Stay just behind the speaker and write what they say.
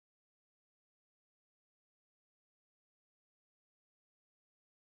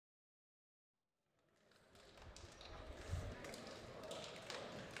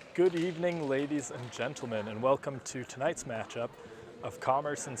Good evening, ladies and gentlemen, and welcome to tonight's matchup of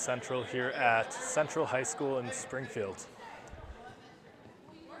Commerce and Central here at Central High School in Springfield.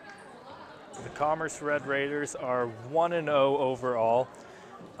 The Commerce Red Raiders are 1-0 overall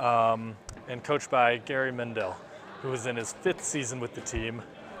and coached by Gary Mendel, who is in his 5th season with the team.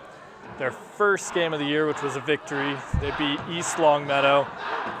 Their first game of the year, which was a victory, they beat East Longmeadow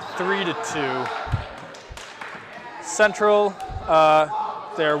 3-2. Central,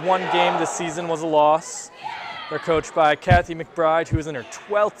 their one game this season was a loss. They're coached by Kathy McBride, who is in her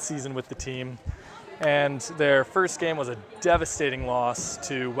 12th season with the team. And their first game was a devastating loss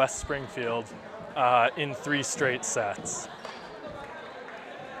to West Springfield in 3 straight sets.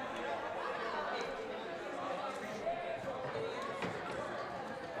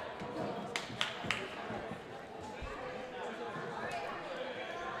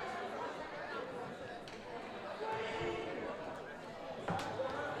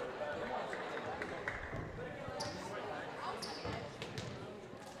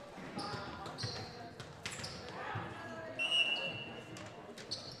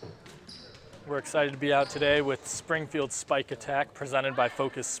 We're excited to be out today with Springfield Spike Attack presented by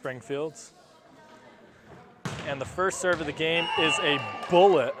Focus Springfield. And the first serve of the game is a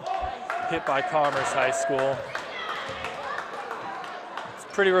bullet hit by Commerce High School. It's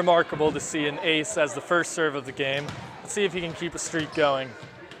pretty remarkable to see an ace as the first serve of the game. Let's see if he can keep a streak going.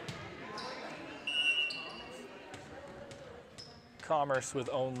 Commerce, with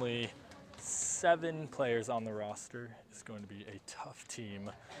only 7 players on the roster, is going to be a tough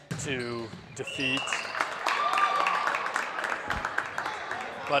team to defeat.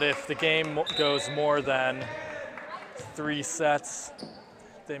 But if the game goes more than 3 sets,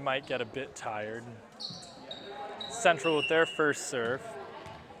 they might get a bit tired. Central with their first serve,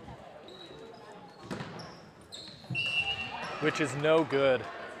 which is no good.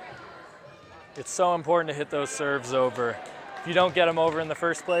 It's so important to hit those serves over. If you don't get them over in the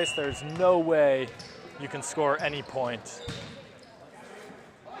first place, there's no way you can score any point.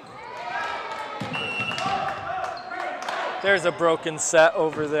 There's a broken set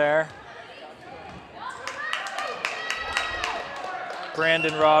over there.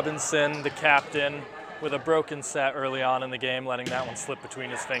 Brandon Robinson, the captain, with a broken set early on in the game, letting that one slip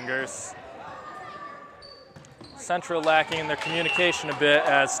between his fingers. Central lacking in their communication a bit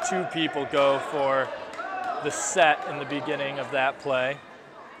as 2 people go for the set in the beginning of that play.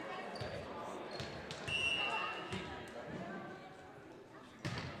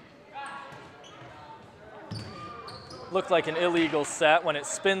 Looked like an illegal set. When it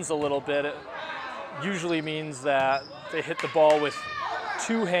spins a little bit, it usually means that they hit the ball with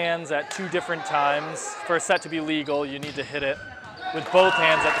 2 hands at 2 different times. For a set to be legal, you need to hit it with both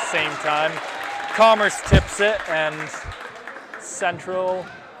hands at the same time. Commerce tips it, and Central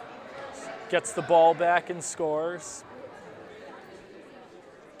gets the ball back and scores.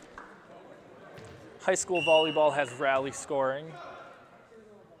 High school volleyball has rally scoring,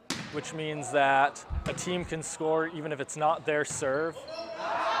 which means that a team can score even if it's not their serve.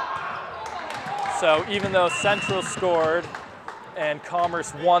 So even though Central scored and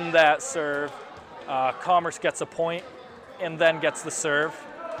Commerce won that serve, Commerce gets a point and then gets the serve.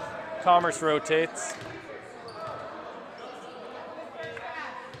 Commerce rotates.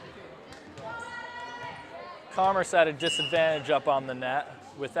 Commerce at a disadvantage up on the net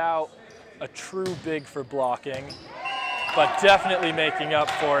without a true big for blocking, but definitely making up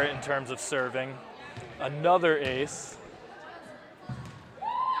for it in terms of serving. Another ace.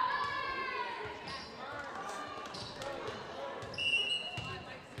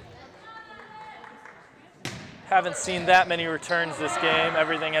 Haven't seen that many returns this game.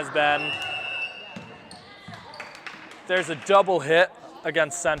 Everything has been... There's a double hit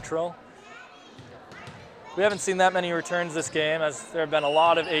against Central. We haven't seen that many returns this game, as there have been a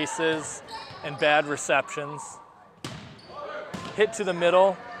lot of aces and bad receptions. Hit to the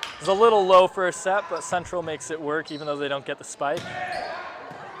middle. It's a little low for a set, but Central makes it work even though they don't get the spike.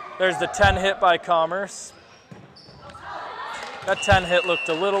 There's the 10 hit by Commerce. That 10 hit looked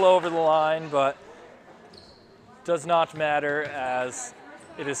a little over the line, but does not matter as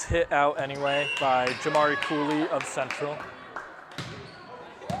it is hit out anyway by Jamari Cooley of Central.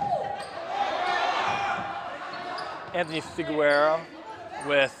 Anthony Figueroa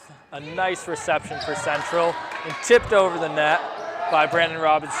with a nice reception for Central and tipped over the net by Brandon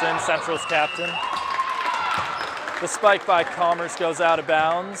Robinson, Central's captain. The spike by Commerce goes out of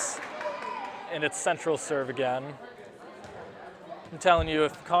bounds, and it's Central's serve again. I'm telling you,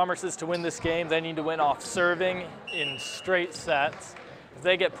 if Commerce is to win this game, they need to win off serving in straight sets. If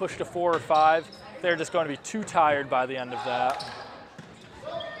they get pushed to 4 or 5, they're just going to be too tired by the end of that.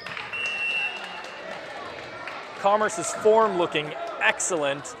 Commerce's form looking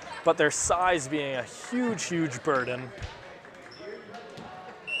excellent, but their size being a huge, huge burden.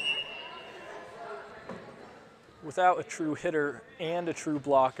 Without a true hitter and a true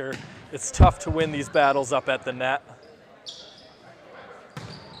blocker, it's tough to win these battles up at the net.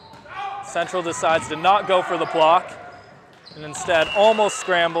 Central decides to not go for the block and instead almost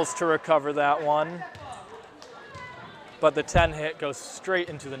scrambles to recover that one. But the 10 hit goes straight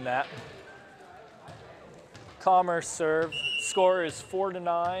into the net. Commerce serve. Score is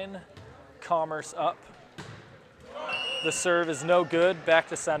 4-9. Commerce up. The serve is no good. Back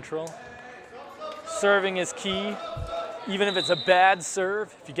to Central. Serving is key. Even if it's a bad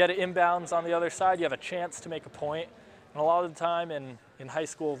serve, if you get it inbounds on the other side, you have a chance to make a point. And a lot of the time in high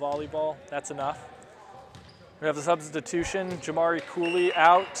school volleyball, that's enough. We have the substitution, Jamari Cooley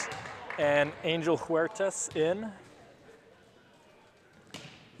out and Angel Huertas in.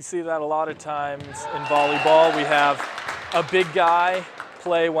 You see that a lot of times in volleyball. We have a big guy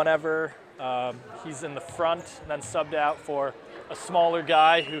play whenever he's in the front and then subbed out for a smaller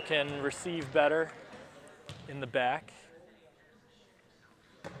guy who can receive better in the back.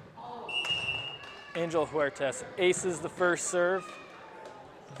 Angel Huertas aces the first serve.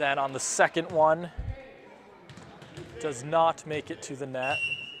 Then on the second one, does not make it to the net.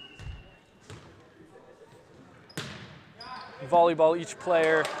 In volleyball, each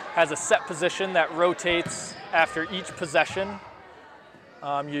player has a set position that rotates after each possession.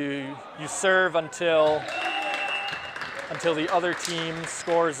 You serve until the other team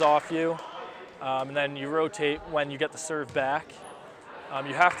scores off you, and then you rotate when you get the serve back.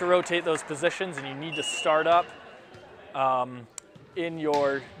 You have to rotate those positions, and you need to start up in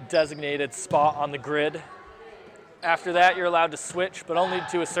your designated spot on the grid. After that, you're allowed to switch, but only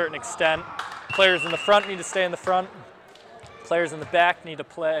to a certain extent. Players in the front need to stay in the front. Players in the back need to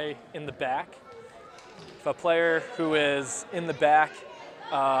play in the back. If a player who is in the back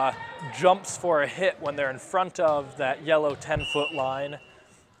jumps for a hit when they're in front of that yellow 10-foot line,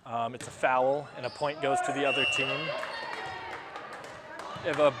 it's a foul and a point goes to the other team.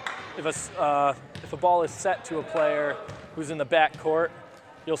 If a ball is set to a player who's in the back court,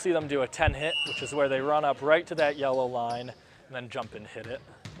 you'll see them do a 10 hit, which is where they run up right to that yellow line and then jump and hit it.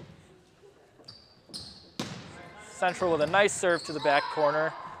 Central with a nice serve to the back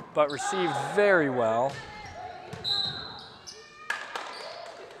corner, but received very well.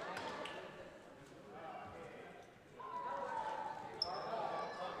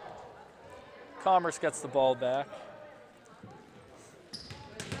 Commerce gets the ball back.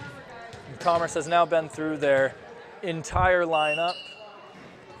 And Commerce has now been through their entire lineup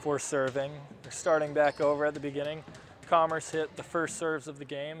for serving. They're starting back over at the beginning. Commerce hit the first serves of the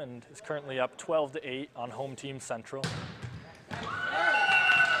game and is currently up 12-8 on home team Central.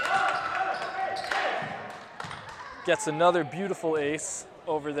 Gets another beautiful ace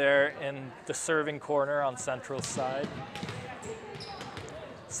over there in the serving corner on Central's side.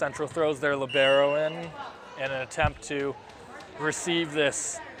 Central throws their libero in an attempt to receive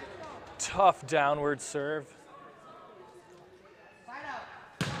this tough downward serve.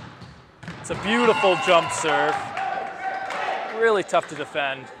 It's a beautiful jump serve. Really tough to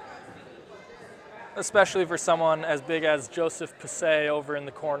defend, especially for someone as big as Joseph Passay over in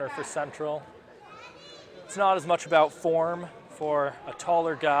the corner for Central. It's not as much about form for a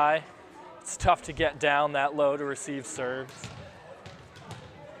taller guy. It's tough to get down that low to receive serves.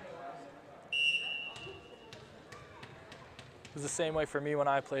 It was the same way for me when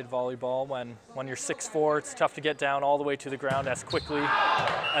I played volleyball. When you're 6'4", it's tough to get down all the way to the ground as quickly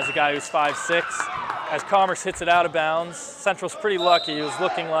as a guy who's 5'6". As Commerce hits it out of bounds, Central's pretty lucky. It was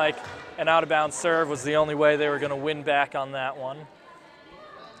looking like an out-of-bounds serve was the only way they were going to win back on that one.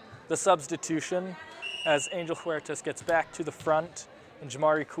 The substitution, as Angel Huertas gets back to the front and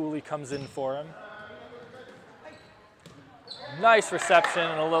Jamari Cooley comes in for him. Nice reception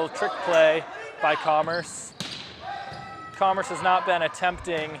and a little trick play by Commerce. Commerce has not been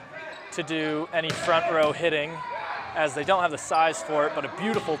attempting to do any front row hitting as they don't have the size for it, but a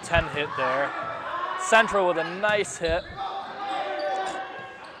beautiful 10 hit there. Central with a nice hit.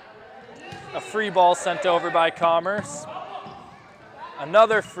 A free ball sent over by Commerce.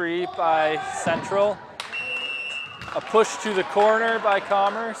 Another free by Central. A push to the corner by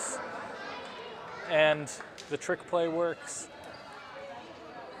Commerce. And the trick play works.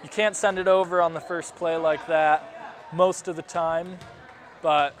 You can't send it over on the first play like that most of the time,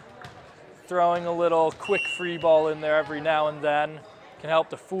 but throwing a little quick free ball in there every now and then can help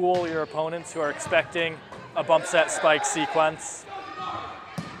to fool your opponents who are expecting a bump set spike sequence.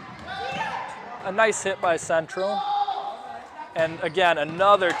 A nice hit by Central. And again,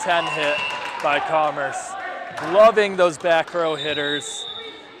 another 10 hit by Commerce. Loving those back row hitters.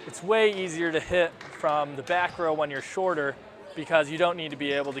 It's way easier to hit from the back row when you're shorter because you don't need to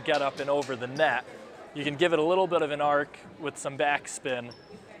be able to get up and over the net. You can give it a little bit of an arc with some backspin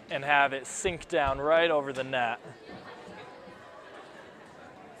and have it sink down right over the net.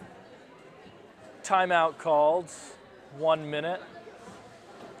 Timeout called, 1 minute.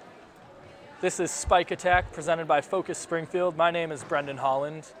 This is Spike Attack presented by Focus Springfield. My name is Brendan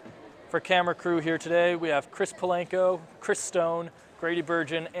Holland. For camera crew here today, we have Chris Polanco, Chris Stone, Grady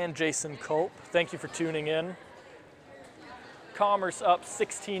Burgeon, and Jason Culp. Thank you for tuning in. Commerce up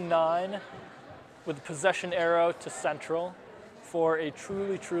 16-9 with a possession arrow to Central for a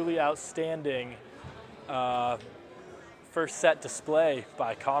truly, truly outstanding first set display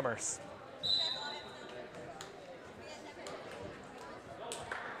by Commerce.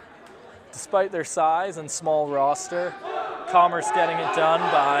 Despite their size and small roster, Commerce getting it done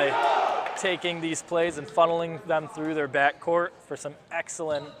by taking these plays and funneling them through their backcourt for some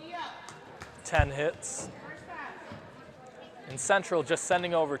excellent 10 hits. And Central just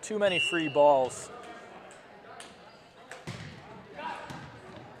sending over too many free balls.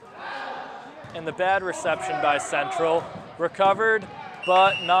 And the bad reception by Central, recovered,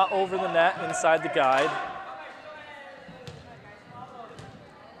 but not over the net inside the guide.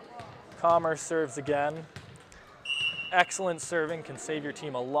 Commerce serves again. Excellent serving, can save your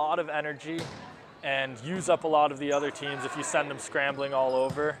team a lot of energy and use up a lot of the other teams if you send them scrambling all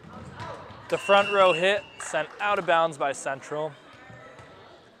over. The front row hit, sent out of bounds by Central.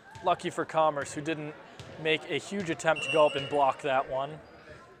 Lucky for Commerce, who didn't make a huge attempt to go up and block that one.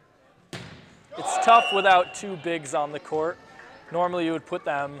 It's tough without two bigs on the court. Normally you would put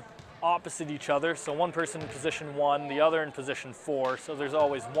them opposite each other, so one person in position 1, the other in position 4, so there's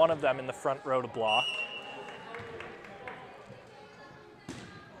always one of them in the front row to block.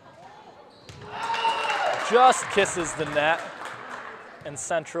 Just kisses the net, and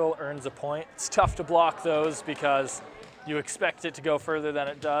Central earns a point. It's tough to block those because you expect it to go further than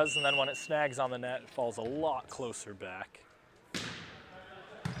it does, and then when it snags on the net, it falls a lot closer back.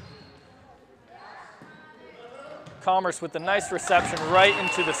 Commerce with the nice reception right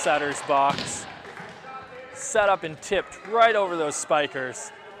into the setter's box. Set up and tipped right over those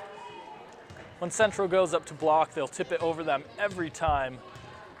spikers. When Central goes up to block, they'll tip it over them every time,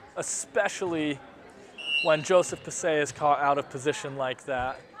 especially when Joseph Passay is caught out of position like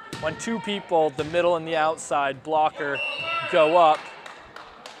that. When two people, the middle and the outside blocker, go up,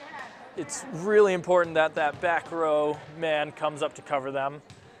 it's really important that that back row man comes up to cover them,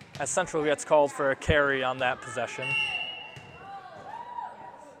 as Central gets called for a carry on that possession.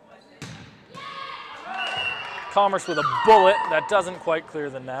 Commerce with a bullet that doesn't quite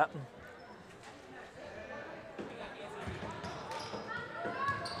clear the net.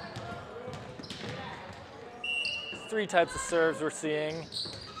 Three types of serves we're seeing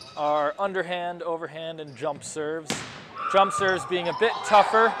are underhand, overhand, and jump serves. Jump serves being a bit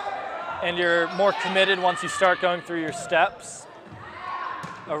tougher, and you're more committed once you start going through your steps.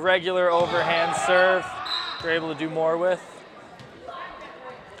 A regular overhand serve, you're able to do more with.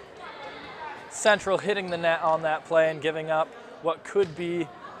 Central hitting the net on that play and giving up what could be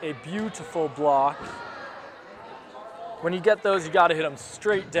a beautiful block. When you get those, you got to hit them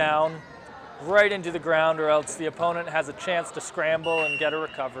straight down, right into the ground, or else the opponent has a chance to scramble and get a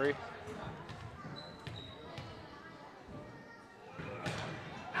recovery.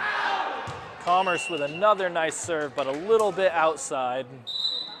 Commerce with another nice serve, but a little bit outside.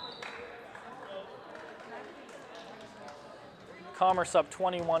 Commerce up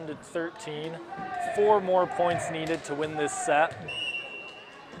 21-13. 4 more points needed to win this set.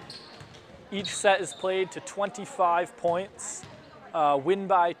 Each set is played to 25 points. Win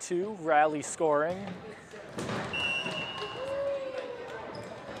by 2, rally scoring.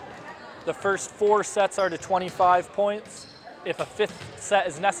 The first 4 sets are to 25 points. If a 5th set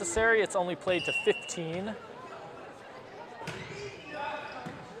is necessary, it's only played to 15.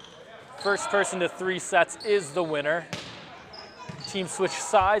 First person to 3 sets is the winner. Teams switch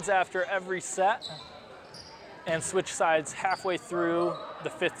sides after every set and switch sides halfway through the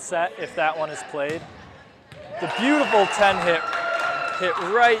 5th set if that one is played. The beautiful 10 hit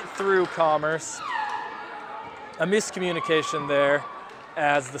right through Commerce. A miscommunication there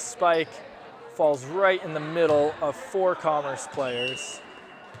as the spike falls right in the middle of 4 Commerce players.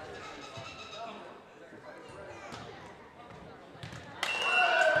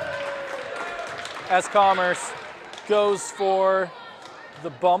 As Commerce goes for the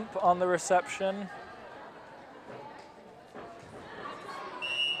bump on the reception,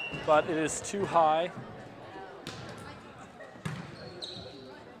 but it is too high.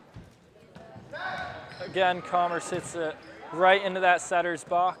 Again, Commerce hits it right into that setter's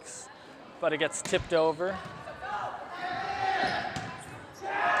box, but it gets tipped over.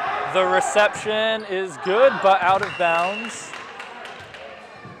 The reception is good, but out of bounds.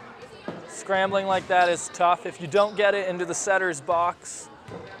 Scrambling like that is tough. If you don't get it into the setter's box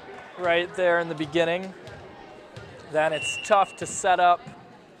right there in the beginning, then it's tough to set up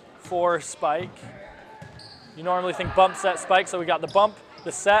for spike. You normally think bump, set, spike, so we got the bump,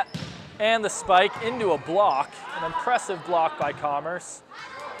 the set, and the spike into a block. An impressive block by Commerce.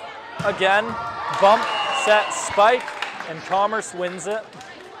 Again, bump, set, spike, and Commerce wins it.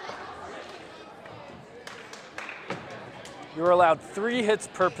 You're allowed 3 hits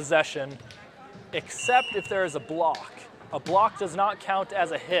per possession, except if there is a block. A block does not count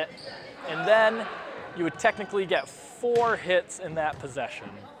as a hit, and then you would technically get 4 hits in that possession.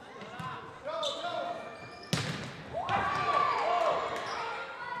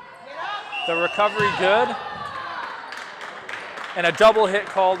 The recovery good, and a double hit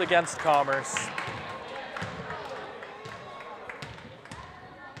called against Commerce.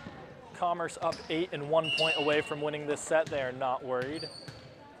 Commerce up 8 and 1 point away from winning this set. They are not worried.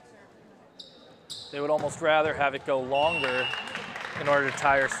 They would almost rather have it go longer in order to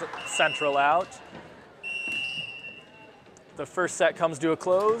tire Central out. The first set comes to a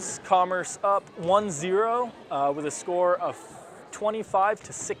close. Commerce up 1-0 with a score of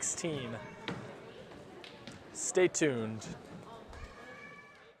 25-16. Stay tuned.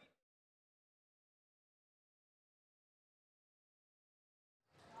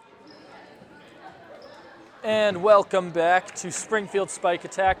 And welcome back to Springfield Spike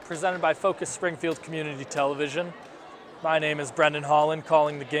Attack, presented by Focus Springfield Community Television. My name is Brendan Holland,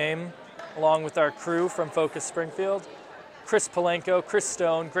 calling the game, along with our crew from Focus Springfield. Chris Palenko, Chris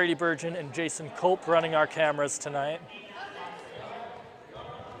Stone, Grady Burgeon, and Jason Culp running our cameras tonight.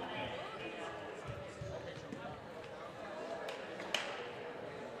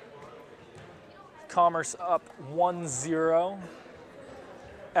 Commerce up 1-0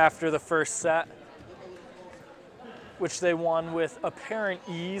 after the first set, which they won with apparent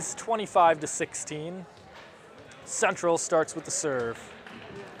ease, 25-16. Central starts with the serve.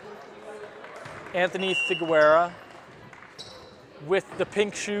 Anthony Figueroa with the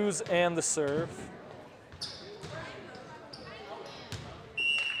pink shoes and the serve.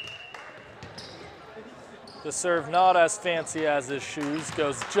 The serve, not as fancy as his shoes,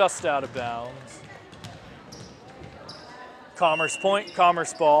 goes just out of bounds. Commerce point,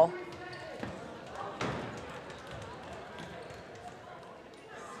 Commerce ball.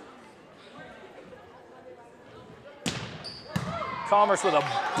 Commerce with a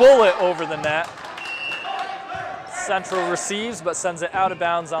bullet over the net. Central receives, but sends it out of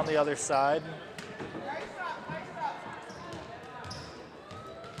bounds on the other side.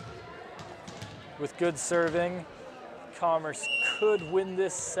 With good serving, Commerce could win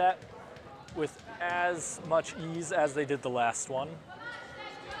this set with as much ease as they did the last one.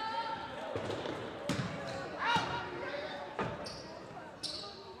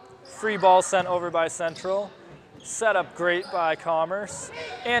 Free ball sent over by Central. Set up great by Commerce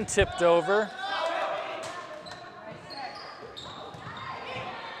and tipped over.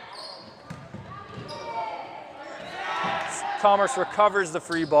 Commerce recovers the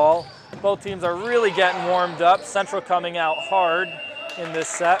free ball. Both teams are really getting warmed up. Central coming out hard in this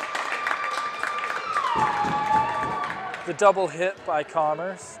set. The double hit by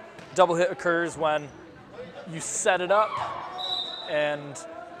Commerce. Double hit occurs when you set it up and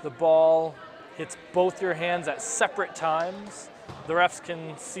the ball hits both your hands at separate times. The refs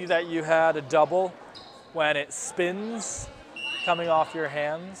can see that you had a double when it spins coming off your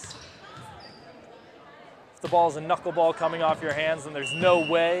hands. If the ball is a knuckleball coming off your hands, then there's no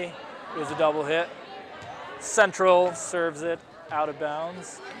way it was a double hit. Central serves it out of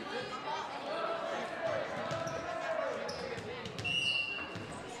bounds.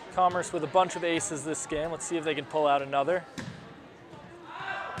 Commerce with a bunch of aces this game. Let's see if they can pull out another.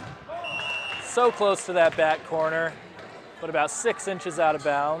 So close to that back corner, but about 6 inches out of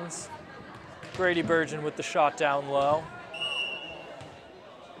bounds. Grady Burgeon with the shot down low.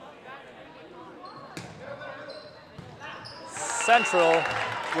 Central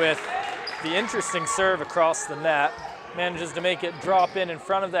with the interesting serve across the net. Manages to make it drop in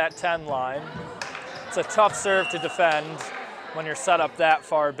front of that 10 line. It's a tough serve to defend when you're set up that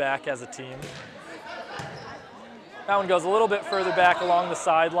far back as a team. That one goes a little bit further back along the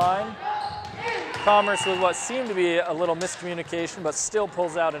sideline. Commerce with what seemed to be a little miscommunication, but still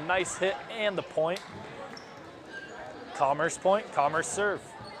pulls out a nice hit and the point. Commerce point, Commerce serve.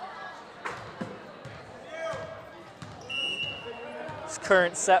 This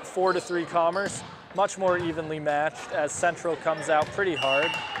current set 4-3 Commerce. much more evenly matched as Central comes out pretty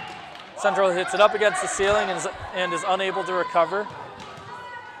hard. Central hits it up against the ceiling and is unable to recover.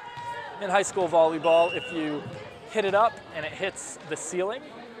 In high school volleyball, if you hit it up and it hits the ceiling,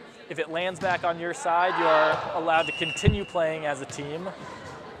 if it lands back on your side, you are allowed to continue playing as a team.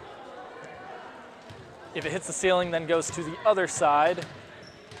 If it hits the ceiling, then goes to the other side,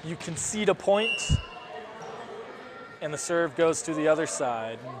 you concede a point, and the serve goes to the other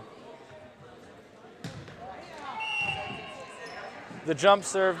side. The jump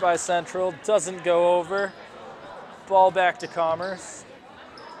serve by Central doesn't go over. Ball back to Commerce.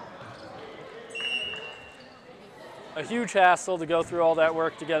 A huge hassle to go through all that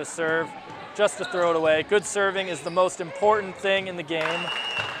work to get a serve, just to throw it away. Good serving is the most important thing in the game.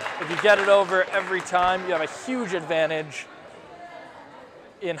 If you get it over every time, you have a huge advantage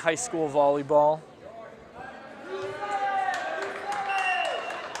in high school volleyball.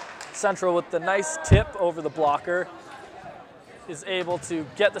 Central with the nice tip over the blocker is able to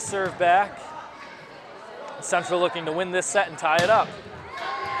get the serve back. Central looking to win this set and tie it up.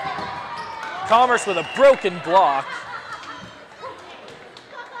 Commerce with a broken block.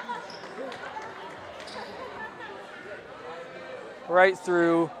 Right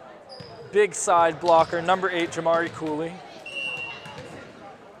through big side blocker, number 8, Jamari Cooley.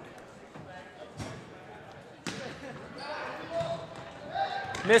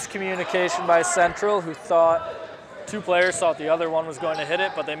 Miscommunication by Central, who thought, two players thought the other one was going to hit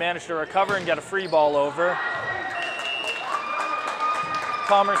it, but they managed to recover and get a free ball over.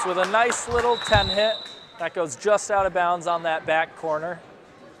 Commerce with a nice little 10 hit. That goes just out of bounds on that back corner.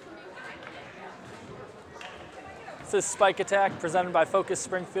 This is Spike Attack, presented by Focus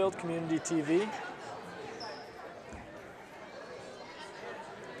Springfield Community TV.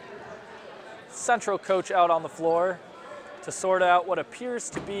 Central coach out on the floor to sort out what appears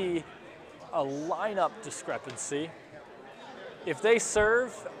to be a lineup discrepancy. If they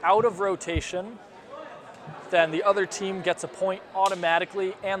serve out of rotation, then the other team gets a point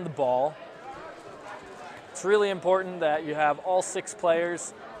automatically and the ball. It's really important that you have all 6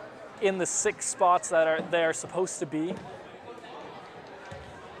 players in the 6 spots that they are supposed to be.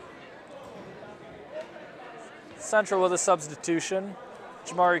 Central with a substitution.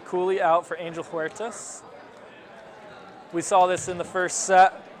 Jamari Cooley out for Angel Huertas. We saw this in the first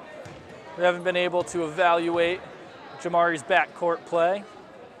set. We haven't been able to evaluate Jamari's backcourt play,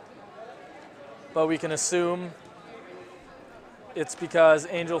 but we can assume it's because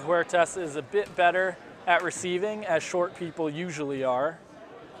Angel Huertas is a bit better at receiving, as short people usually are.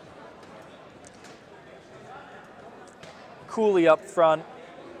 Cooley up front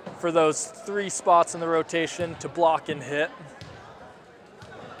for those 3 spots in the rotation to block and hit.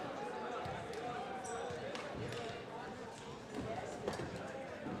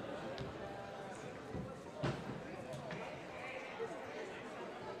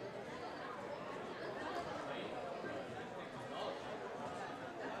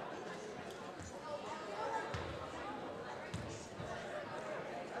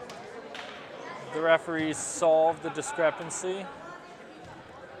 The referees solved the discrepancy.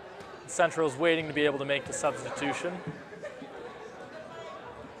 Central's waiting to be able to make the substitution.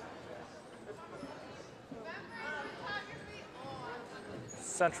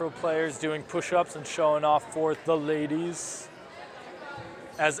 Central players doing push-ups and showing off for the ladies,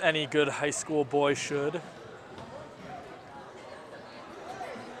 as any good high school boy should.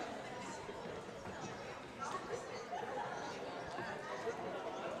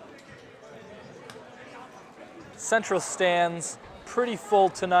 Central stands pretty full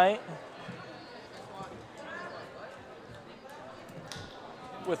tonight,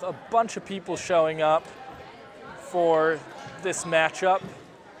 with a bunch of people showing up for this matchup.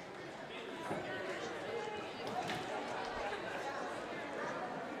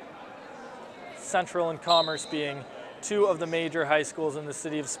 Central and Commerce being 2 of the major high schools in the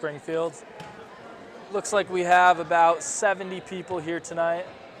city of Springfield. Looks like we have about 70 people here tonight,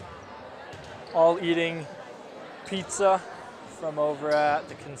 all eating pizza from over at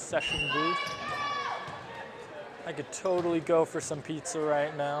the concession booth. I could totally go for some pizza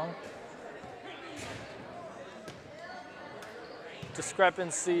right now.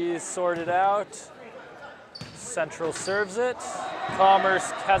 Discrepancies sorted out. Central serves it.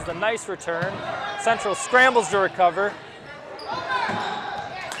 Commerce has the nice return. Central scrambles to recover.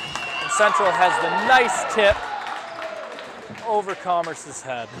 And Central has the nice tip over Commerce's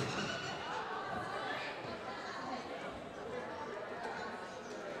head.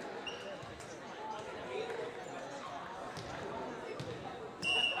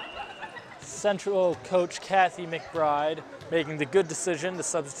 Central coach Kathy McBride making the good decision to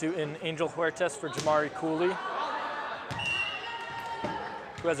substitute in Angel Huertas for Jamari Cooley,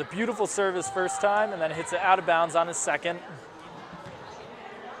 who has a beautiful serve his first time and then hits it out of bounds on his second.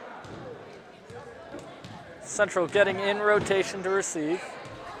 Central getting in rotation to receive.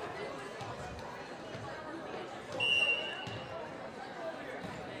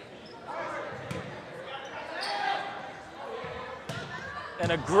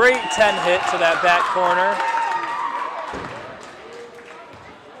 And a great 10 hit to that back corner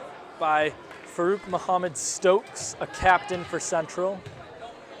by Farouk Muhammad Stokes, a captain for Central.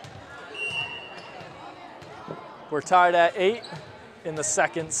 We're tied at 8 in the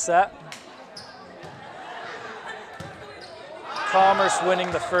second set. Commerce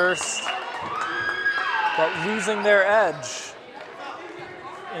winning the first, but losing their edge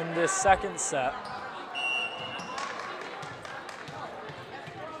in this second set.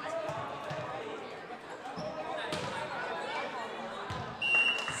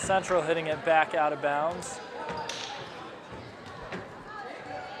 Central hitting it back out of bounds.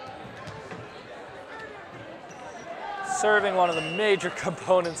 Serving, one of the major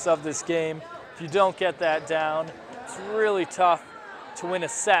components of this game. If you don't get that down, it's really tough to win a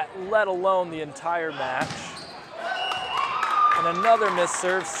set, let alone the entire match. And another missed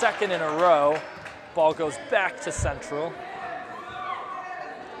serve, second in a row. Ball goes back to Central.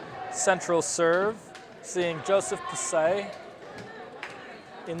 Central serve, seeing Joseph Passay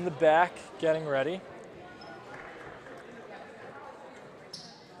in the back, getting ready.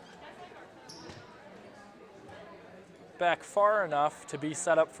 Back far enough to be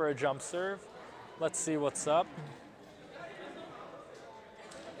set up for a jump serve. Let's see what's up.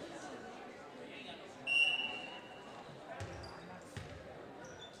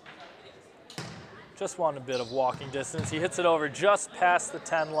 Just want a bit of walking distance. He hits it over just past the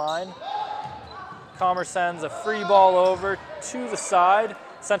 10 line. Commerce sends a free ball over to the side.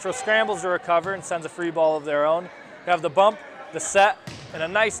 Central scrambles to recover and sends a free ball of their own. You have the bump, the set, and a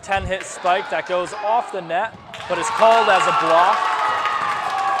nice 10-hit spike that goes off the net, but is called as a block.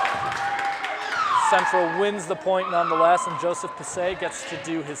 Central wins the point nonetheless, and Joseph Passay gets to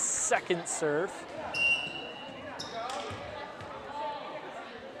do his second serve.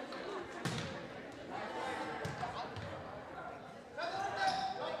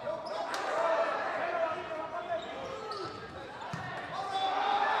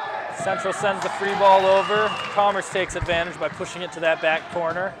 Central sends the free ball over. Commerce takes advantage by pushing it to that back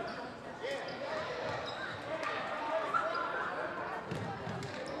corner.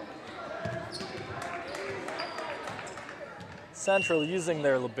 Central using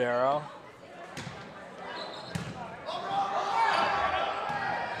their libero.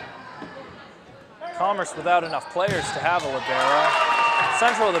 Commerce without enough players to have a libero.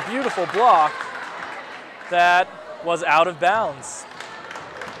 Central with a beautiful block that was out of bounds.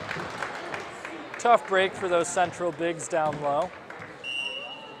 Tough break for those Central bigs down low.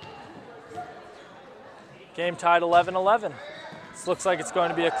 Game tied 11-11. This looks like it's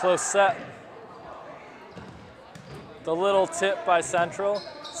going to be a close set. The little tip by Central,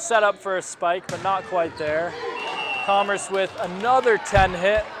 set up for a spike, but not quite there. Commerce with another 10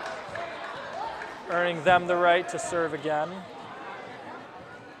 hit, earning them the right to serve again.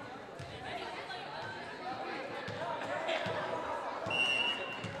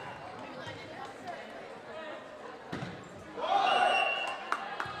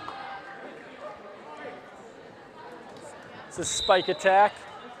 It's a spike attack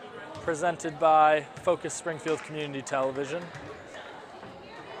presented by Focus Springfield Community Television.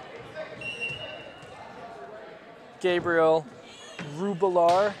 Gabriel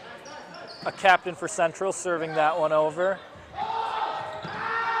Rubilar, a captain for Central, serving that one over.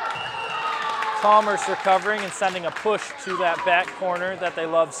 Commerce recovering and sending a push to that back corner that they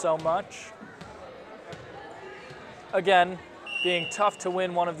love so much. Again, being tough to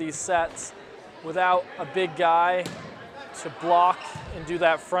win one of these sets without a big guy to block and do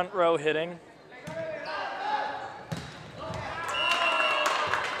that front row hitting.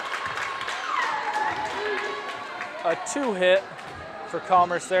 A 2-hit for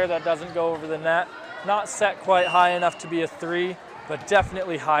Commerce there that doesn't go over the net. Not set quite high enough to be a 3, but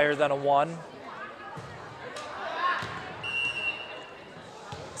definitely higher than a 1.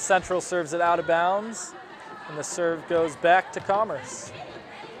 Central serves it out of bounds, and the serve goes back to Commerce.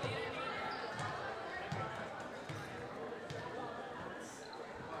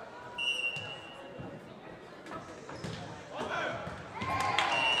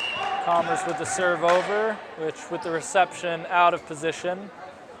 Commerce with the serve over, which with the reception out of position,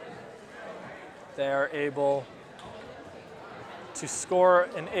 they are able to score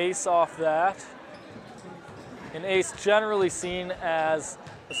an ace off that. An ace generally seen as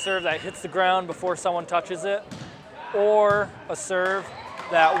a serve that hits the ground before someone touches it, or a serve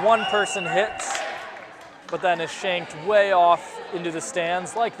that one person hits, but then is shanked way off into the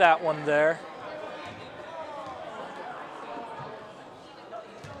stands, like that one there.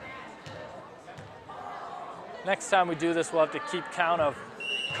 Next time we do this, we'll have to keep count of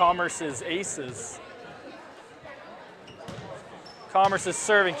Commerce's aces. Commerce is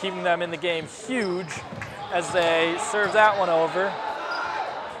serving, keeping them in the game huge as they serve that one over.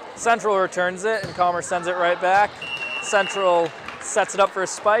 Central returns it, and Commerce sends it right back. Central sets it up for a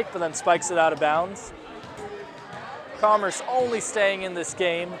spike, but then spikes it out of bounds. Commerce only staying in this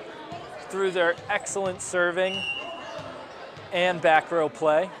game through their excellent serving and back row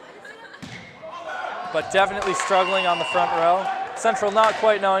play, but definitely struggling on the front row. Central not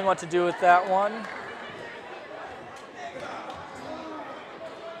quite knowing what to do with that one.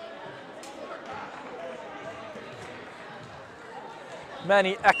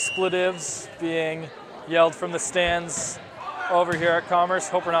 Many expletives being yelled from the stands over here at Commerce.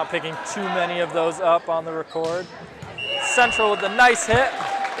 Hope we're not picking too many of those up on the record. Central with a nice hit.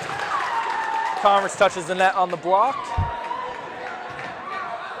 Commerce touches the net on the block.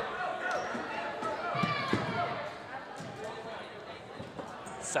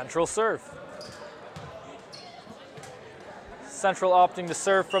 Central serve. Central opting to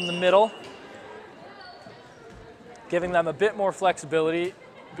serve from the middle, giving them a bit more flexibility,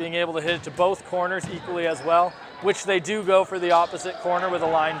 being able to hit it to both corners equally as well, which they do go for the opposite corner with a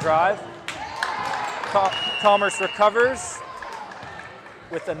line drive. Commerce recovers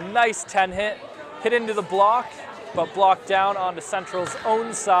with a nice 10 hit into the block, but blocked down onto Central's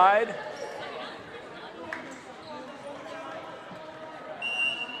own side.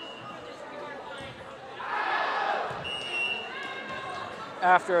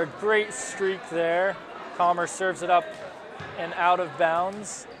 After a great streak there, Commerce serves it up and out of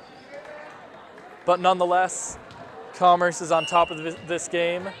bounds. But nonetheless, Commerce is on top of this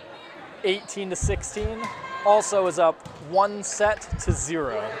game, 18-16. Also is up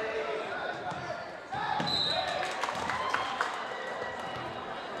 1-0.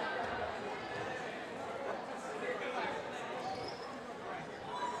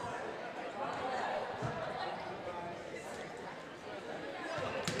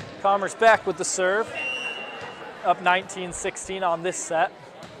 Commerce back with the serve, up 19-16 on this set.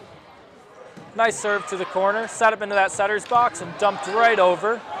 Nice serve to the corner, set up into that setter's box and dumped right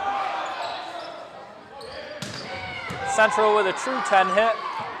over. Central with a true 10 hit.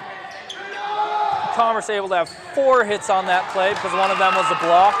 Commerce able to have 4 hits on that play because one of them was a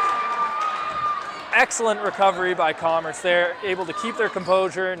block. Excellent recovery by Commerce. They're able to keep their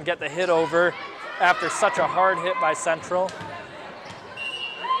composure and get the hit over after such a hard hit by Central,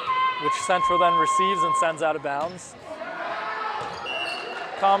 which Central then receives and sends out of bounds.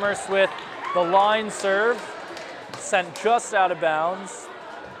 Commerce with the line serve, sent just out of bounds.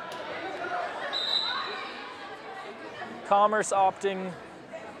 Commerce opting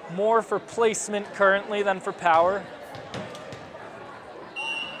more for placement currently than for power.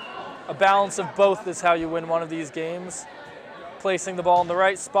 A balance of both is how you win one of these games. Placing the ball in the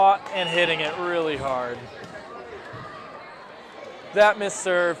right spot and hitting it really hard. That missed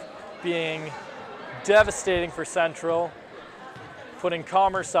serve being devastating for Central, putting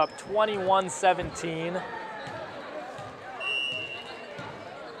Commerce up 21-17.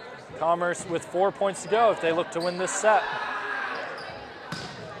 Commerce with 4 points to go if they look to win this set.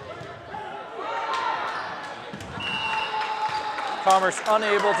 Commerce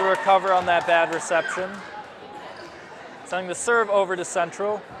unable to recover on that bad reception. Sending the serve over to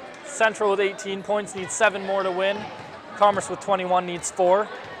Central. Central with 18 points needs 7 more to win. Commerce with 21 needs 4.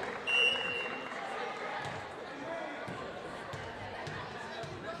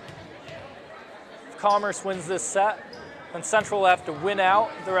 Commerce wins this set, and Central will have to win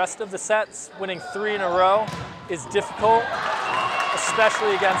out the rest of the sets. Winning 3 in a row is difficult,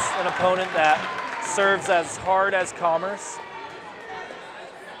 especially against an opponent that serves as hard as Commerce.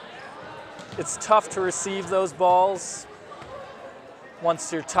 It's tough to receive those balls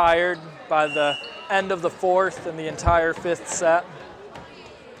once you're tired by the end of the 4th and the entire 5th set.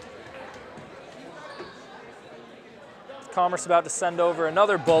 Commerce about to send over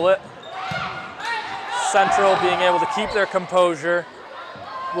another bullet. Central being able to keep their composure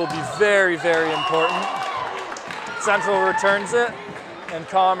will be very, very important. Central returns it, and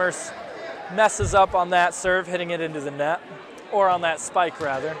Commerce messes up on that serve, hitting it into the net, or on that spike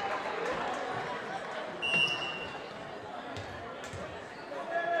rather.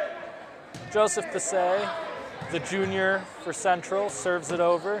 Joseph Passay, the junior for Central, serves it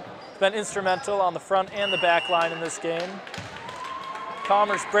over. been instrumental on the front and the back line in this game.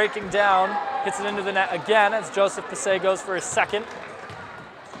 Commerce breaking down, hits it into the net again as Joseph Passay goes for his second.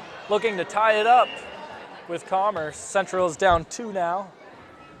 Looking to tie it up with Commerce. Central is down 2 now.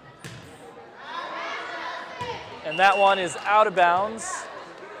 And that one is out of bounds.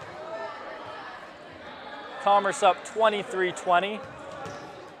 Commerce up 23-20.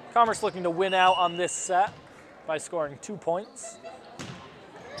 Commerce looking to win out on this set by scoring 2 points.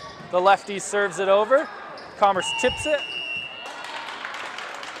 The lefty serves it over. Commerce tips it.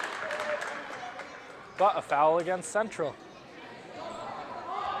 But a foul against Central.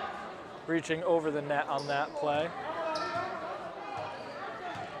 Reaching over the net on that play.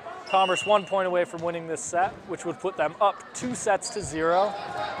 Commerce 1 point away from winning this set, which would put them up 2-0.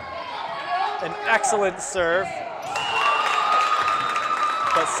 An excellent serve.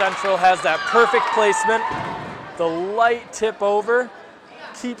 But Central has that perfect placement. The light tip over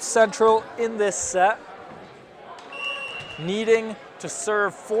keeps Central in this set. Needing to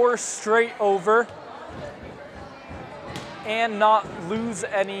serve 4 straight over and not lose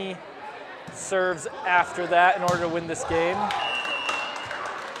any serves after that in order to win this game.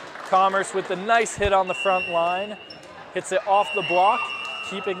 Commerce with the nice hit on the front line. Hits it off the block,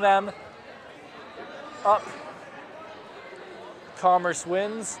 keeping them up. Commerce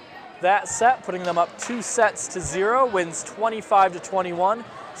wins that set, putting them up 2-0, wins 25-21.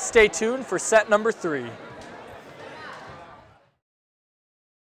 Stay tuned for set number 3.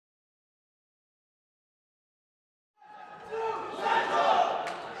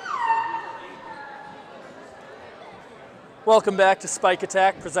 Welcome back to Spike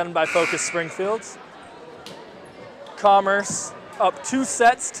Attack, presented by Focus Springfield. Commerce up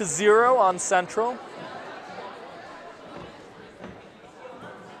 2-0 on Central.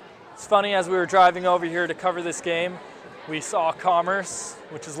 It's funny, as we were driving over here to cover this game, we saw Commerce,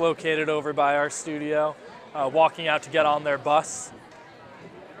 which is located over by our studio, walking out to get on their bus.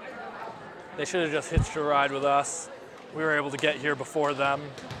 They should have just hitched a ride with us. We were able to get here before them.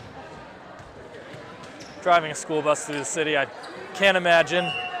 Driving a school bus through the city, I can't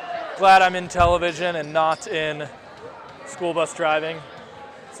imagine. Glad I'm in television and not in school bus driving.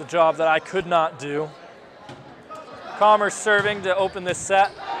 It's a job that I could not do. Commerce serving to open this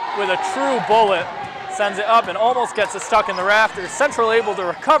set with a true bullet. Sends it up and almost gets it stuck in the rafters. Central able to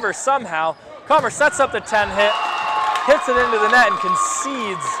recover somehow. Commerce sets up the 10 hit, hits it into the net and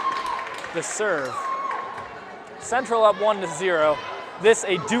concedes the serve. Central up 1-0. This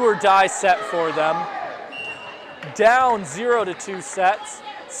a do or die set for them. Down 0-2 sets.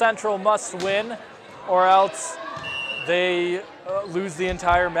 Central must win or else they lose the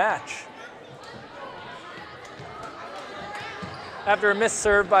entire match. After a missed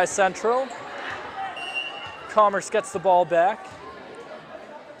serve by Central, Commerce gets the ball back,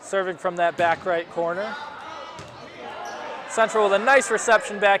 serving from that back right corner. Central with a nice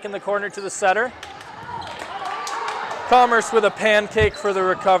reception back in the corner to the setter. Commerce with a pancake for the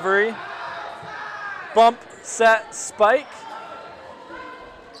recovery. Bump, set, spike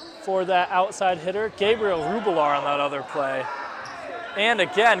for that outside hitter. Gabriel Rubelar on that other play. And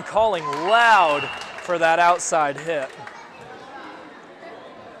again, calling loud for that outside hit.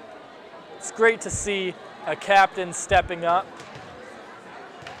 It's great to see a captain stepping up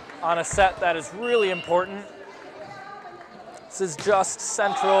on a set that is really important. This is just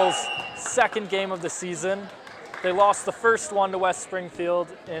Central's second game of the season. They lost the first one to West Springfield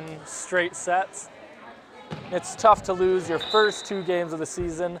in straight sets. It's tough to lose your first 2 games of the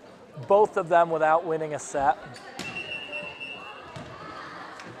season, both of them without winning a set.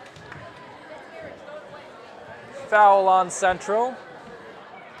 Foul on Central.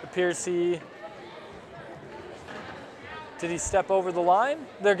 Appears did he step over the line?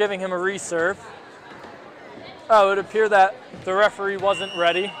 They're giving him a reserve. Oh, it would appear that the referee wasn't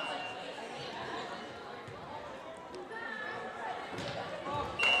ready.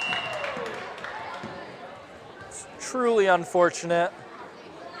 It's truly unfortunate.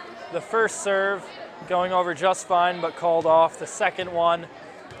 The first serve going over just fine, but called off. The second one,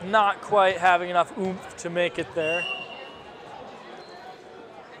 not quite having enough oomph to make it there.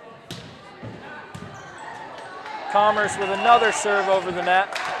 Commerce with another serve over the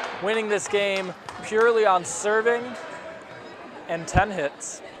net, winning this game purely on serving and 10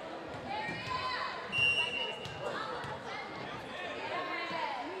 hits.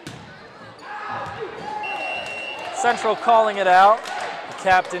 Central calling it out.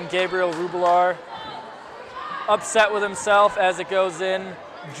 Captain Gabriel Rubelar upset with himself as it goes in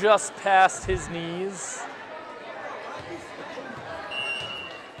just past his knees.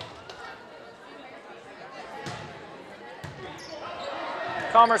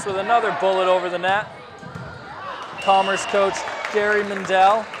 Commerce with another bullet over the net. Commerce coach Gary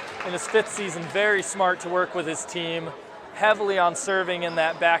Mindell, in his 5th season, very smart to work with his team, heavily on serving in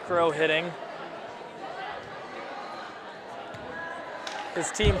that back row hitting.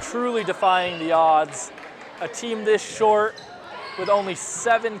 His team truly defying the odds. A team this short, with only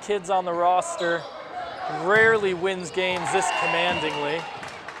 7 kids on the roster, rarely wins games this commandingly.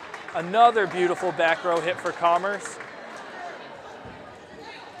 Another beautiful back row hit for Commerce.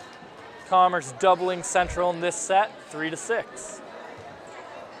 Commerce doubling Central in this set, 3-6.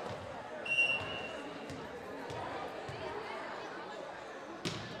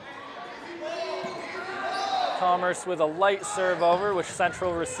 Commerce with a light serve over, which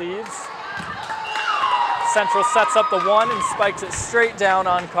Central receives. Central sets up the 1 and spikes it straight down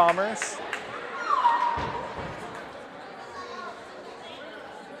on Commerce.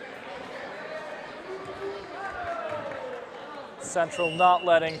 Central not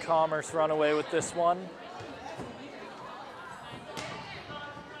letting Commerce run away with this one.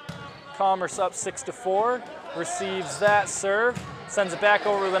 Commerce up 6-4, receives that serve, sends it back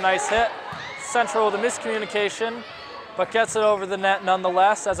over with a nice hit. Central with a miscommunication, but gets it over the net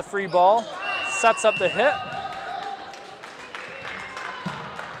nonetheless as a free ball. Sets up the hit.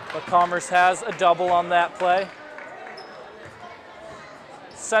 But Commerce has a double on that play.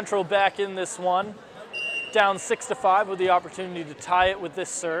 Central back in this one. Down 6-5 with the opportunity to tie it with this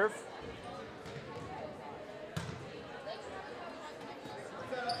serve.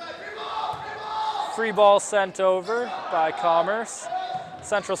 Free ball sent over by Commerce.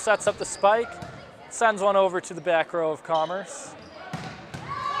 Central sets up the spike, sends one over to the back row of Commerce.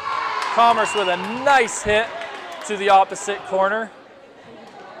 Commerce with a nice hit to the opposite corner.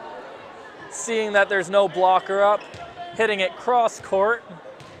 Seeing that there's no blocker up, hitting it cross court.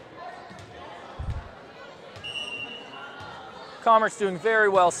 Commerce doing very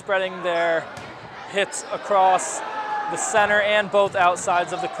well, spreading their hits across the center and both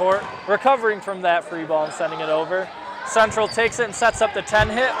outsides of the court. Recovering from that free ball and sending it over. Central takes it and sets up the 10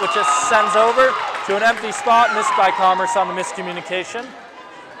 hit, which just sends over to an empty spot, missed by Commerce on the miscommunication.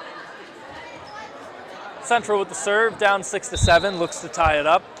 Central with the serve, down 6-7, looks to tie it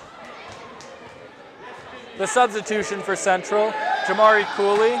up. The substitution for Central, Jamari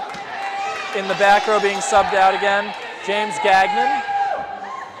Cooley in the back row being subbed out again. James Gagnon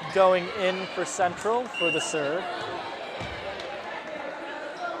going in for Central for the serve.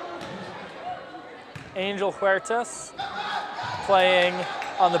 Angel Huertas playing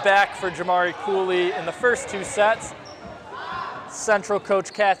on the back for Jamari Cooley in the first 2 sets. Central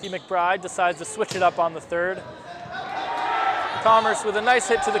coach Kathy McBride decides to switch it up on the 3rd. Commerce with a nice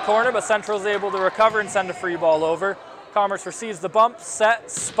hit to the corner, but Central is able to recover and send a free ball over. Commerce receives the bump,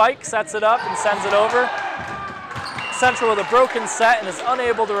 spike, sets it up and sends it over. Central with a broken set and is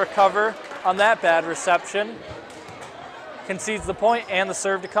unable to recover on that bad reception. Concedes the point and the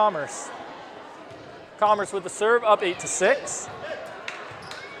serve to Commerce. Commerce with the serve, up 8-6.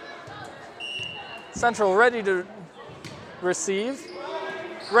 Central ready to receive.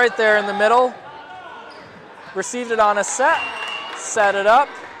 Right there in the middle. Received it on a set it up,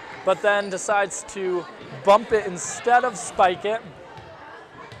 but then decides to bump it instead of spike it.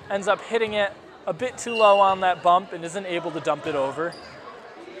 Ends up hitting it a bit too low on that bump and isn't able to dump it over.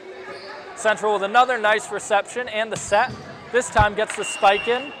 Central with another nice reception and the set. This time gets the spike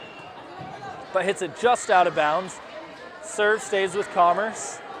in, but hits it just out of bounds. Serve stays with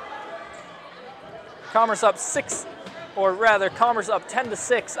Commerce. Commerce up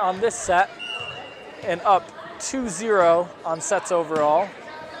 10-6 on this set and up 2-0 on sets overall.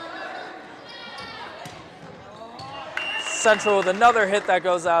 Central with another hit that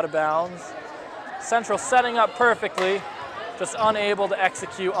goes out of bounds. Central setting up perfectly, just unable to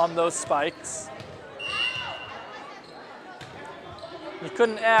execute on those spikes. You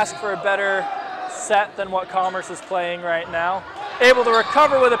couldn't ask for a better set than what Commerce is playing right now. Able to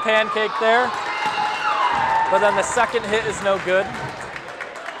recover with a pancake there, but then the second hit is no good,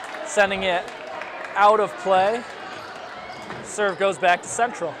 sending it out of play. Serve goes back to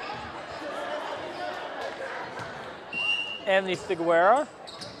Central. Anthony Figueroa,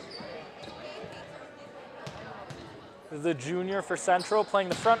 the junior for Central, playing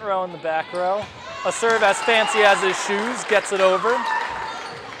the front row and the back row. A serve as fancy as his shoes, gets it over,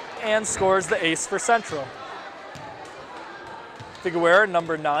 and scores the ace for Central. Figueroa,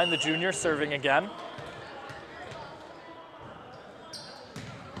 number 9, the junior, serving again.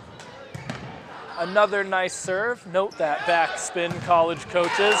 Another nice serve. Note that back spin, college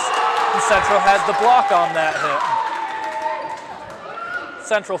coaches. And Central has the block on that hit.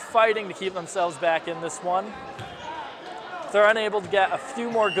 Central fighting to keep themselves back in this one. If they're unable to get a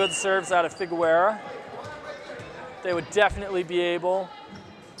few more good serves out of Figueroa, they would definitely be able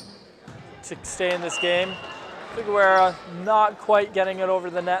to stay in this game. Figueroa not quite getting it over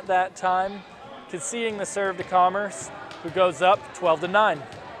the net that time, conceding the serve to Commerce, who goes up 12-9.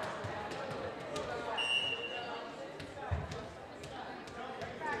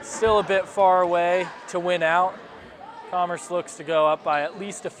 Still a bit far away to win out. Commerce looks to go up by at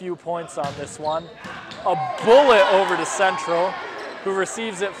least a few points on this one. A bullet over to Central, who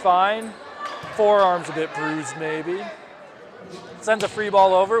receives it fine. Forearm's a bit bruised maybe. Sends a free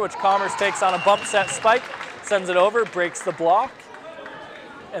ball over, which Commerce takes on a bump set spike, sends it over, breaks the block,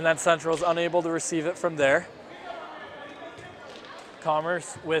 and then Central's unable to receive it from there.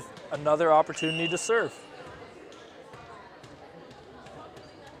 Commerce with another opportunity to serve.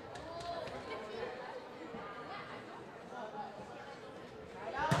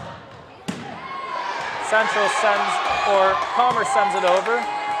 Commerce sends it over.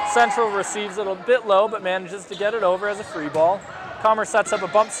 Central receives it a bit low, but manages to get it over as a free ball. Commerce sets up a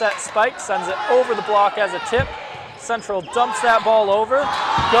bump set spike, sends it over the block as a tip. Central dumps that ball over,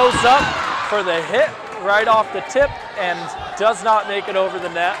 goes up for the hit right off the tip, and does not make it over the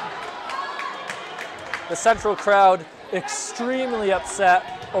net. The Central crowd extremely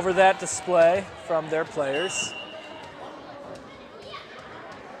upset over that display from their players.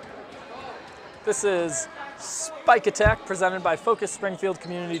 This is Spike Attack, presented by Focus Springfield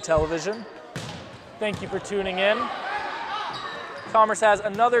Community Television. Thank you for tuning in. Commerce has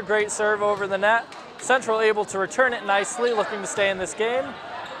another great serve over the net. Central able to return it nicely, looking to stay in this game.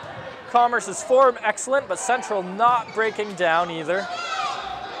 Commerce's form excellent, but Central not breaking down either.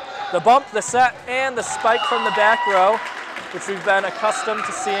 The bump, the set, and the spike from the back row, which we've been accustomed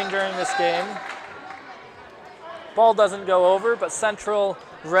to seeing during this game. Ball doesn't go over, but Central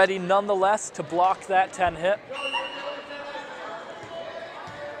ready nonetheless to block that 10 hit.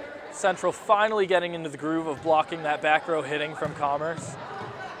 Central finally getting into the groove of blocking that back row hitting from Commerce.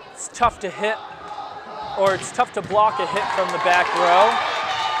 It's tough to hit, or it's tough to block a hit from the back row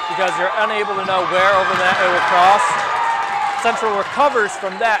because you're unable to know where over that it will cross. Central recovers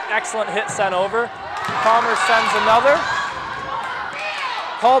from that excellent hit sent over. Commerce sends another.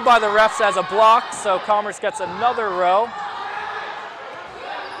 Called by the refs as a block, so Commerce gets another row.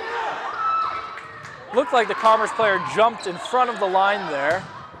 Looked like the Commerce player jumped in front of the line there,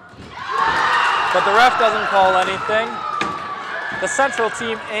 but the ref doesn't call anything. The Central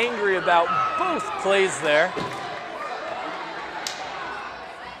team angry about both plays there.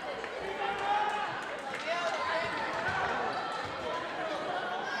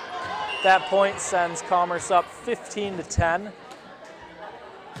 That point sends Commerce up 15-10.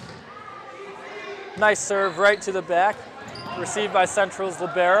 Nice serve right to the back, received by Central's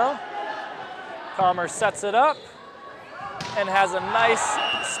libero. Commerce sets it up and has a nice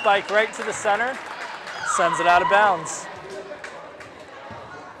spike right to the center, sends it out of bounds.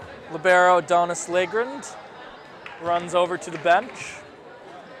 Libero Adonis Legrand runs over to the bench.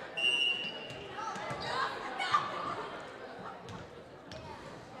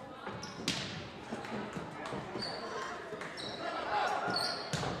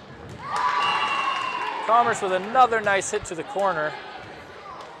 Commerce with another nice hit to the corner.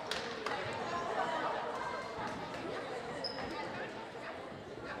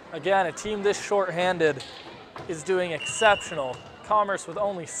 Again, a team this short-handed is doing exceptional. Commerce with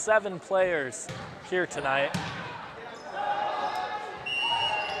only 7 players here tonight.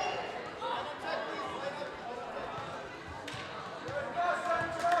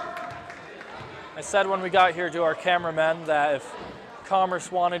 I said when we got here to our cameramen that if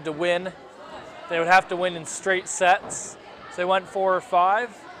Commerce wanted to win, they would have to win in straight sets. If they went 4 or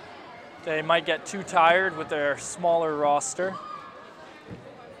 5, they might get too tired with their smaller roster.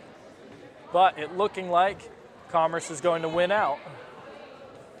 But it looking like Commerce is going to win out.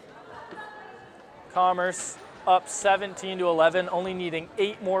 Commerce up 17-11, only needing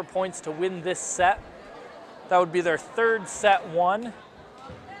 8 more points to win this set. That would be their 3rd set won.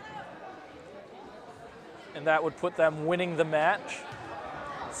 And that would put them winning the match.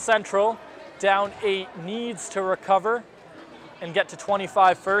 Central, down 8, needs to recover and get to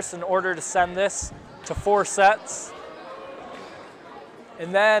 25 first in order to send this to 4 sets.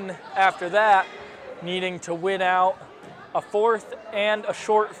 And then after that, needing to win out a 4th and a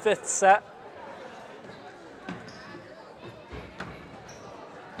short 5th set.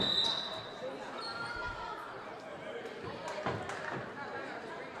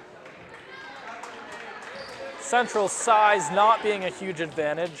 Central's size not being a huge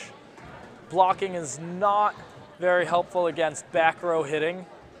advantage. Blocking is not very helpful against back row hitting.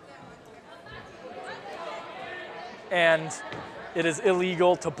 and it is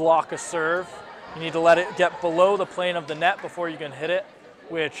illegal to block a serve. You need to let it get below the plane of the net before you can hit it,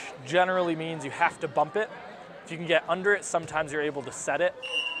 which generally means you have to bump it. If you can get under it, sometimes you're able to set it.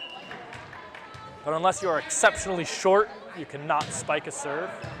 But unless you are exceptionally short, you cannot spike a serve.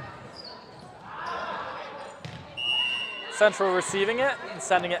 Central receiving it and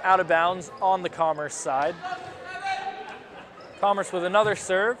sending it out of bounds on the Commerce side. Commerce with another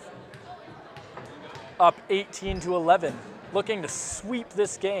serve, up 18-11, looking to sweep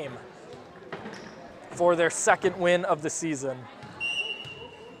this game for their second win of the season.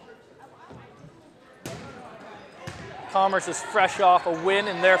 Commerce is fresh off a win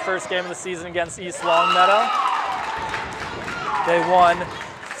in their first game of the season against East Longmeadow. They won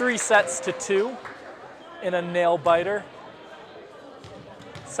 3-2 in a nail-biter.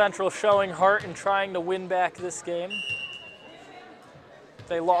 Central showing heart and trying to win back this game.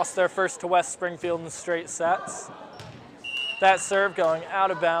 They lost their first to West Springfield in straight sets. That serve going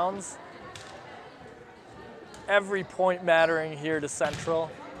out of bounds. Every point mattering here to Central.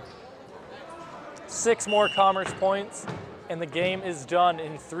 6 more Commerce points, and the game is done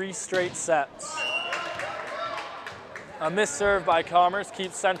in 3 straight sets. A missed serve by Commerce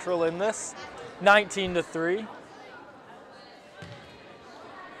keeps Central in this, 19-3.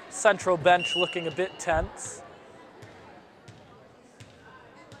 Central bench looking a bit tense.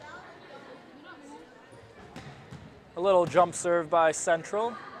 A little jump serve by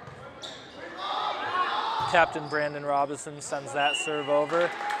Central. Captain Brandon Robinson sends that serve over.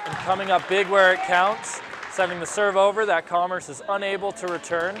 And coming up big where it counts, sending the serve over that Commerce is unable to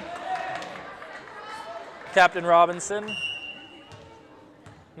return. Captain Robinson,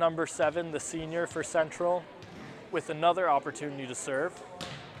 number 7, the senior for Central, with another opportunity to serve.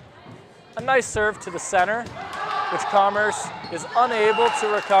 A nice serve to the center, which Commerce is unable to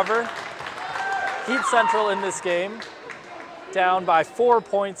recover. Keep Central in this game, down by 4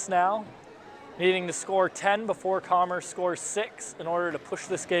 points now, needing to score 10 before Commerce scores 6 in order to push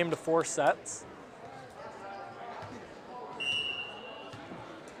this game to 4 sets.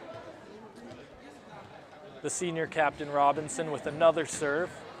 The senior Captain Robinson with another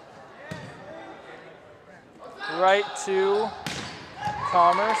serve. Right to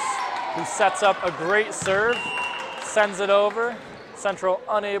Commerce, who sets up a great serve, sends it over. Central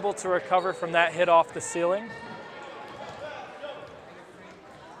unable to recover from that hit off the ceiling.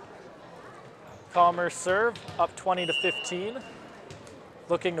 Commerce serve up 20-15,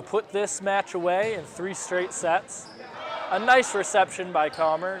 looking to put this match away in 3 straight sets. A nice reception by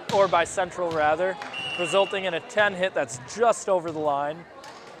Commerce, or by Central rather, resulting in a 10 hit that's just over the line.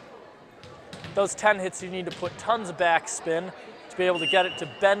 Those 10 hits, you need to put tons of backspin to be able to get it to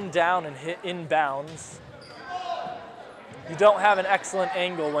bend down and hit inbounds. You don't have an excellent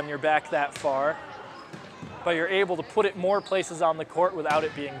angle when you're back that far, but you're able to put it more places on the court without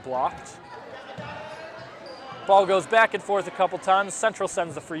it being blocked. Ball goes back and forth a couple times. Central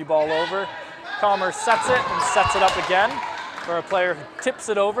sends the free ball over. Commerce sets it and sets it up again for a player who tips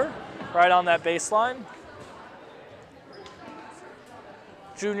it over right on that baseline.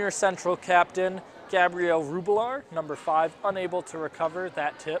 Junior Central captain Gabrielle Rubelar, number 5, unable to recover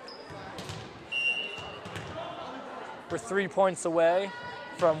that tip. We're 3 points away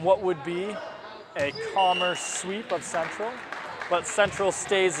from what would be a Commerce sweep of Central, but Central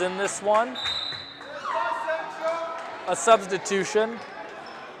stays in this one. A substitution,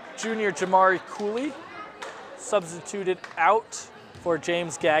 junior Jamari Cooley, substituted out for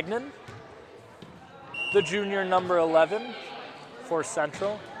James Gagnon. The junior number 11 for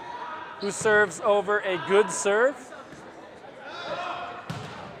Central, who serves over a good serve,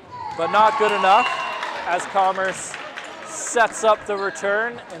 but not good enough as Commerce sets up the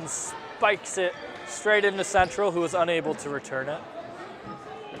return and spikes it straight into Central, who is unable to return it.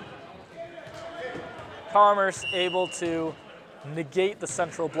 Commerce able to negate the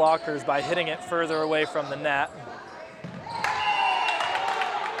Central blockers by hitting it further away from the net.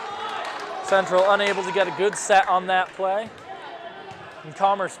 Central unable to get a good set on that play. And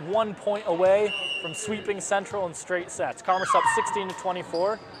Commerce 1 point away from sweeping Central in straight sets. Commerce up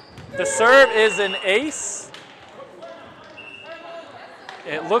 16-24. The serve is an ace.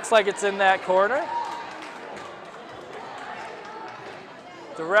 It looks like it's in that corner.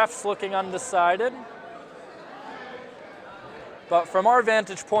 The ref's looking undecided. But from our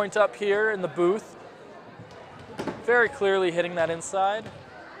vantage point up here in the booth, very clearly hitting that inside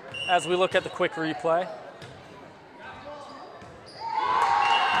as we look at the quick replay.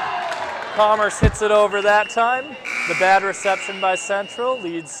 Commerce hits it over that time. The bad reception by Central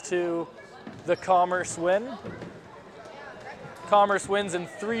leads to the Commerce win. Commerce wins in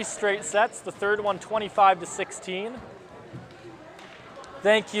 3 straight sets, the third one 25-16.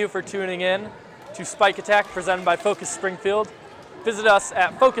 Thank you for tuning in to Spike Attack presented by Focus Springfield. Visit us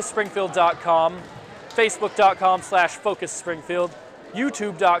at focusspringfield.com, facebook.com/focusspringfield,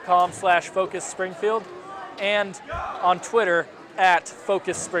 youtube.com/focusspringfield, and on Twitter at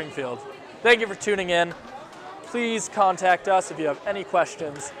Focus Springfield. Thank you for tuning in. Please contact us if you have any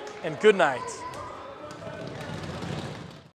questions, and good night.